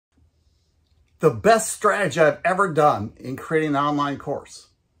the best strategy I've ever done in creating an online course.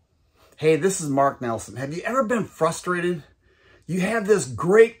 Hey, this is Mark Nelson. Have you ever been frustrated? You have this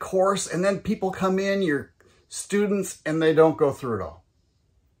great course and then people come in, your students, and they don't go through it all.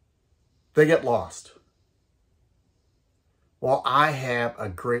 They get lost. Well, I have a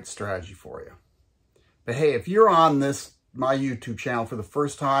great strategy for you. But hey, if you're on my YouTube channel for the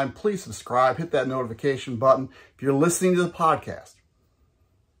first time, please subscribe, hit that notification button. If you're listening to the podcast,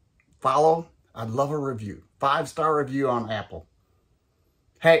 follow. I'd love a review. 5-star review on Apple.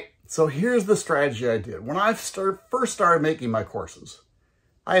 Hey, so here's the strategy I did. When I first started making my courses,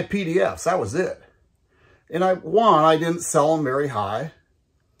 I had PDFs. That was it. And I didn't sell them very high,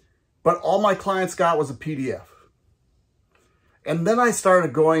 but all my clients got was a PDF. And then I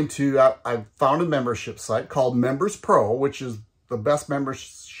started going to, I found a membership site called Members Pro, which is the best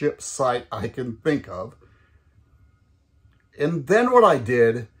membership site I can think of. And then what I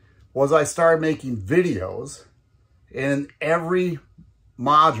did was I started making videos, and in every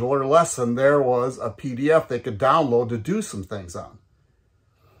module or lesson, there was a PDF they could download to do some things on.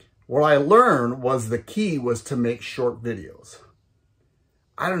 What I learned was the key was to make short videos.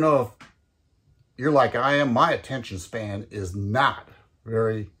 I don't know if you're like I am, my attention span is not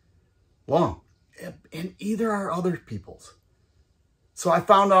very long, and either are other people's. So I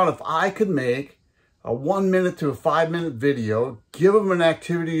found out if I could make a 1-minute to a 5-minute video, give them an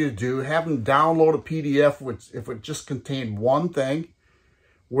activity to do, have them download a PDF, which if it just contained one thing,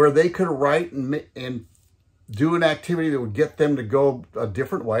 where they could write and do an activity that would get them to go a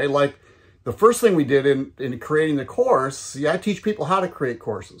different way. Like the first thing we did in creating the course, see, I teach people how to create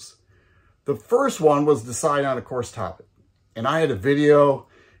courses. The first one was decide on a course topic. And I had a video,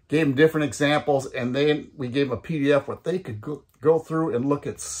 gave them different examples, and then we gave them a PDF where they could go through and look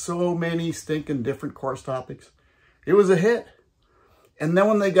at so many stinking different course topics. It was a hit. And then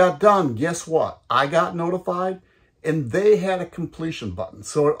when they got done, guess what? I got notified, and they had a completion button.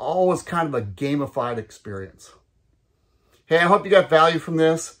 So it all was kind of a gamified experience. Hey, I hope you got value from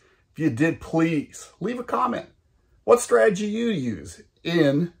this. If you did, please leave a comment. What strategy you use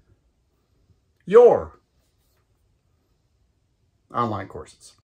in your online courses?